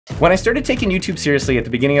When I started taking YouTube seriously at the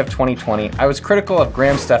beginning of 2020, I was critical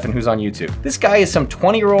of Stephan, who's on YouTube. This guy is some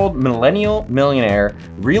 20-year-old millennial millionaire,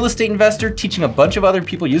 real estate investor teaching a bunch of other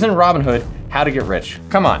people using Robinhood how to get rich.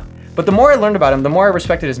 Come on. But the more I learned about him, the more I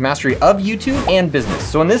respected his mastery of YouTube and business.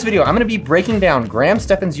 So in this video, I'm gonna be breaking down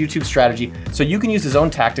Stephan's YouTube strategy so you can use his own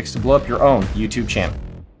tactics to blow up your own YouTube channel.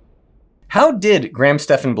 How did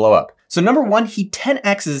Stephan blow up? So number one, he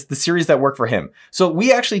 10x's the series that work for him. So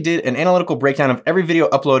we actually did an analytical breakdown of every video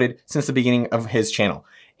uploaded since the beginning of his channel.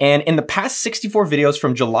 And in the past 64 videos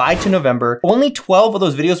from July to November, only 12 of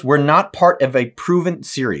those videos were not part of a proven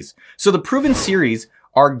series. So the proven series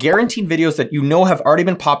are guaranteed videos that you know have already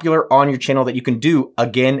been popular on your channel that you can do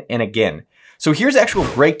again and again. So here's the actual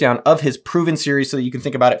breakdown of his proven series so that you can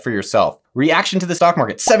think about it for yourself. Reaction to the stock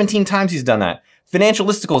market, 17 times he's done that. Financial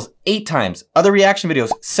listicles, 8 times. Other reaction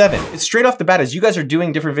videos, 7. It's straight off the bat, as you guys are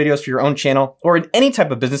doing different videos for your own channel or in any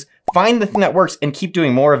type of business, find the thing that works and keep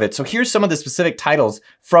doing more of it. So here's some of the specific titles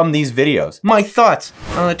from these videos. My thoughts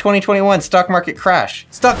on the 2021 stock market crash.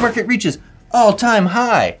 Stock market reaches all-time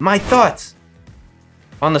high. My thoughts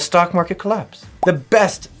on the stock market collapse. The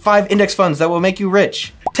best 5 index funds that will make you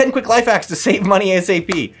rich. 10 quick life hacks to save money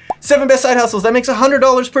ASAP. 7 best side hustles that makes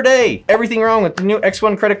 $100 per day. Everything wrong with the new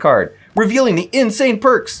X1 credit card. Revealing the insane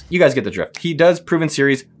perks. You guys get the drift. He does proven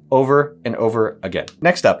series over and over again.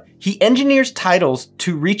 Next up, he engineers titles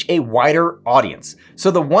to reach a wider audience.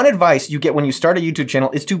 So the one advice you get when you start a YouTube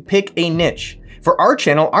channel is to pick a niche. For our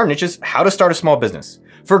channel, our niche is how to start a small business.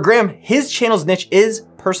 For Graham, his channel's niche is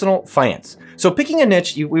personal finance. So picking a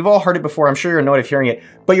niche, we've all heard it before, I'm sure you're annoyed of hearing it,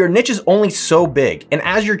 but your niche is only so big. And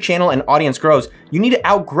as your channel and audience grows, you need to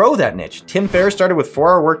outgrow that niche. Tim Ferriss started with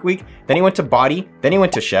 4-hour work week, then he went to body, then he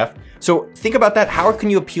went to chef. So think about that, how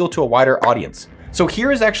can you appeal to a wider audience? So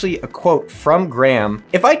here is actually a quote from Graham.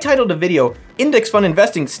 If I titled a video, Index Fund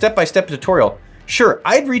Investing Step-by-Step Tutorial, sure,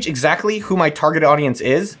 I'd reach exactly who my target audience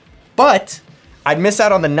is, but I'd miss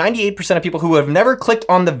out on the 98% of people who have never clicked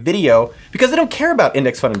on the video because they don't care about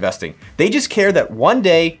index fund investing. They just care that one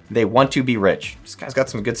day they want to be rich. This guy's got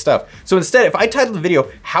some good stuff. So instead, if I titled the video,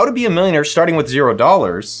 How to Be a Millionaire Starting with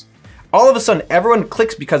 $0, all of a sudden everyone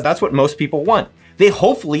clicks because that's what most people want. They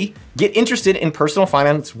hopefully get interested in personal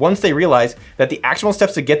finance once they realize that the actionable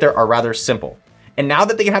steps to get there are rather simple. And now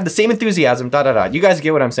that they can have the same enthusiasm, you guys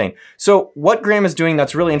get what I'm saying. So what Graham is doing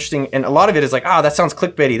that's really interesting, and a lot of it is like, that sounds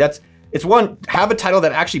clickbaity. It's one, have a title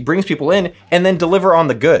that actually brings people in and then deliver on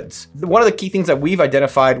the goods. One of the key things that we've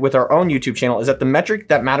identified with our own YouTube channel is that the metric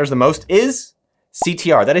that matters the most is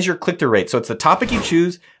CTR. That is your click-through rate. So it's the topic you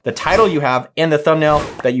choose, the title you have, and the thumbnail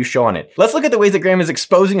that you show on it. Let's look at the ways that Graham is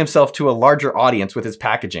exposing himself to a larger audience with his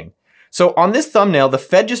packaging. So on this thumbnail, the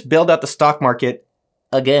Fed just bailed out the stock market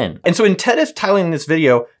again. And so instead of titling this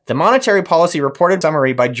video, the Monetary Policy Reported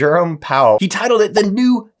Summary by Jerome Powell, he titled it The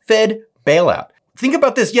New Fed Bailout. Think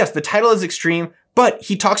about this. Yes, the title is extreme, but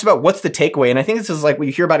he talks about what's the takeaway. And I think this is like what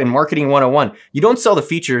you hear about in Marketing 101. You don't sell the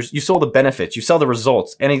features, you sell the benefits, you sell the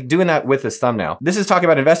results. And he's doing that with his thumbnail. This is talking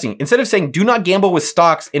about investing. Instead of saying, do not gamble with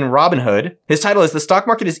stocks in Robinhood, his title is The Stock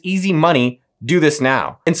Market is Easy Money. Do this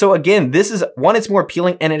now. And so again, this is one, it's more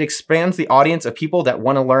appealing and it expands the audience of people that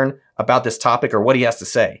want to learn about this topic or what he has to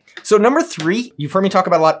say. So number 3, you've heard me talk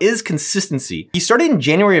about a lot, is consistency. He started in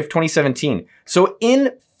January of 2017. So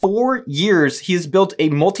in 4 years, he has built a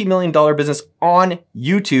multi-million-dollar business on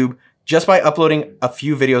YouTube just by uploading a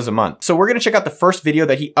few videos a month. So we're gonna check out the first video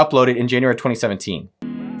that he uploaded in January of 2017.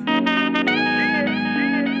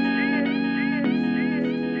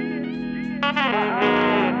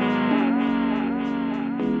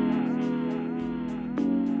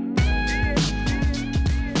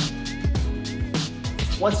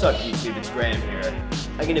 What's up, YouTube? It's Graham here.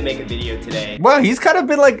 I'm gonna make a video today. Wow, he's kind of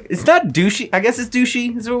been like, it's not douchey. I guess it's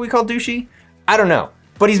douchey. Is what we call douchey? I don't know.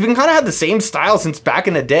 But he's been kind of had the same style since back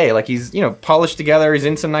in the day. Like he's, polished together. He's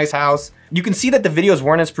in some nice house. You can see that the videos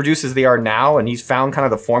weren't as produced as they are now, and he's found kind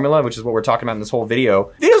of the formula, which is what we're talking about in this whole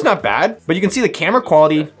video. The video's not bad, but you can see the camera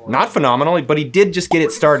quality, not phenomenal, but he did just get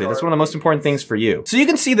it started. That's one of the most important things for you. So you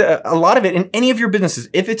can see that a lot of it in any of your businesses,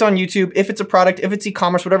 if it's on YouTube, if it's a product, if it's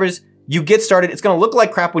e-commerce, whatever it is, you get started. It's gonna look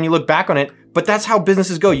like crap when you look back on it, but that's how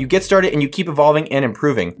businesses go. You get started and you keep evolving and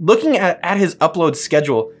improving. Looking at his upload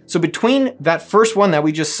schedule, so between that first one that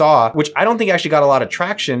we just saw, which I don't think actually got a lot of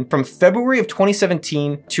traction, from February of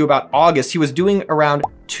 2017 to about August, he was doing around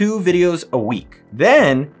 2 videos a week.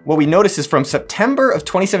 Then what we noticed is from September of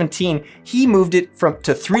 2017, he moved it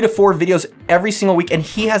to 3 to 4 videos every single week, and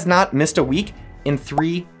he has not missed a week in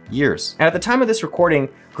 3 years. And at the time of this recording,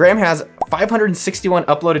 Graham has 561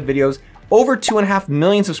 uploaded videos, over 2.5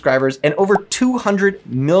 million subscribers, and over 200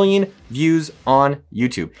 million views on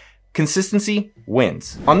YouTube. Consistency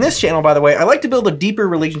wins. On this channel, by the way, I like to build a deeper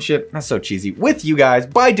relationship, that's so cheesy, with you guys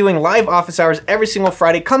by doing live office hours every single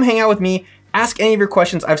Friday. Come hang out with me. Ask any of your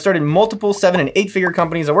questions. I've started multiple 7- and 8-figure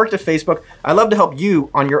companies. I worked at Facebook. I love to help you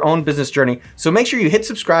on your own business journey. So make sure you hit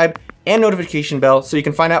subscribe and notification bell so you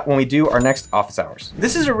can find out when we do our next office hours.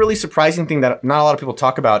 This is a really surprising thing that not a lot of people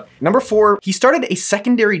talk about. Number 4, he started a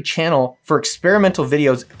secondary channel for experimental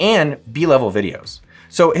videos and B-level videos.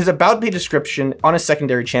 So his about page description on his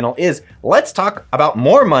secondary channel is, let's talk about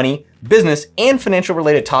more money, business, and financial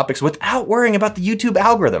related topics without worrying about the YouTube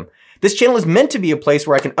algorithm. This channel is meant to be a place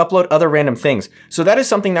where I can upload other random things. So that is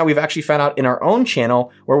something that we've actually found out in our own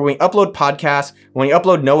channel, where when we upload podcasts, when we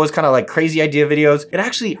upload Noah's kind of like crazy idea videos, it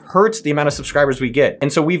actually hurts the amount of subscribers we get.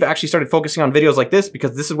 And so we've actually started focusing on videos like this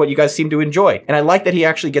because this is what you guys seem to enjoy. And I like that he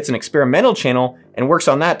actually gets an experimental channel and works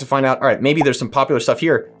on that to find out, all right, maybe there's some popular stuff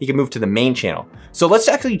here, he can move to the main channel. So let's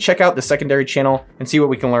actually check out the secondary channel and see what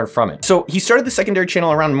we can learn from it. So he started the secondary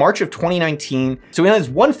channel around March of 2019. So he has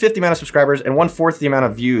 1/5 the amount of subscribers and 1/4 the amount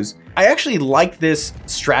of views. I actually like this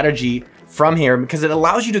strategy from here because it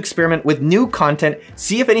allows you to experiment with new content,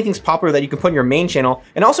 see if anything's popular that you can put in your main channel,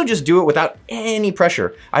 and also just do it without any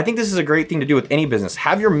pressure. I think this is a great thing to do with any business.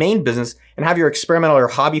 Have your main business and have your experimental or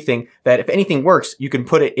hobby thing that if anything works, you can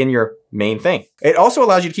put it in your main thing. It also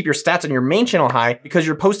allows you to keep your stats on your main channel high because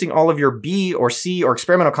you're posting all of your B or C or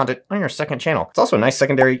experimental content on your second channel. It's also a nice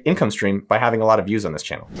secondary income stream by having a lot of views on this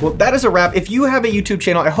channel. Well, that is a wrap. If you have a YouTube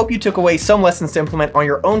channel, I hope you took away some lessons to implement on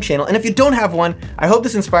your own channel. And if you don't have one, I hope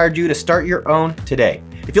this inspired you to start your own today.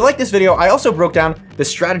 If you like this video, I also broke down the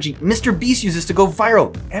strategy Mr. Beast uses to go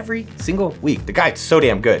viral every single week. The guy's so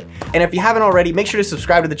damn good. And if you haven't already, make sure to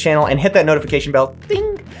subscribe to the channel and hit that notification bell,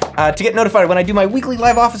 ding, to get notified when I do my weekly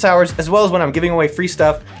live office hours, as well as when I'm giving away free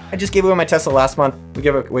stuff. I just gave away my Tesla last month. We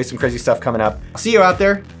give away some crazy stuff coming up. I'll see you out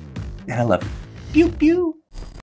there, and I love you. Pew, pew.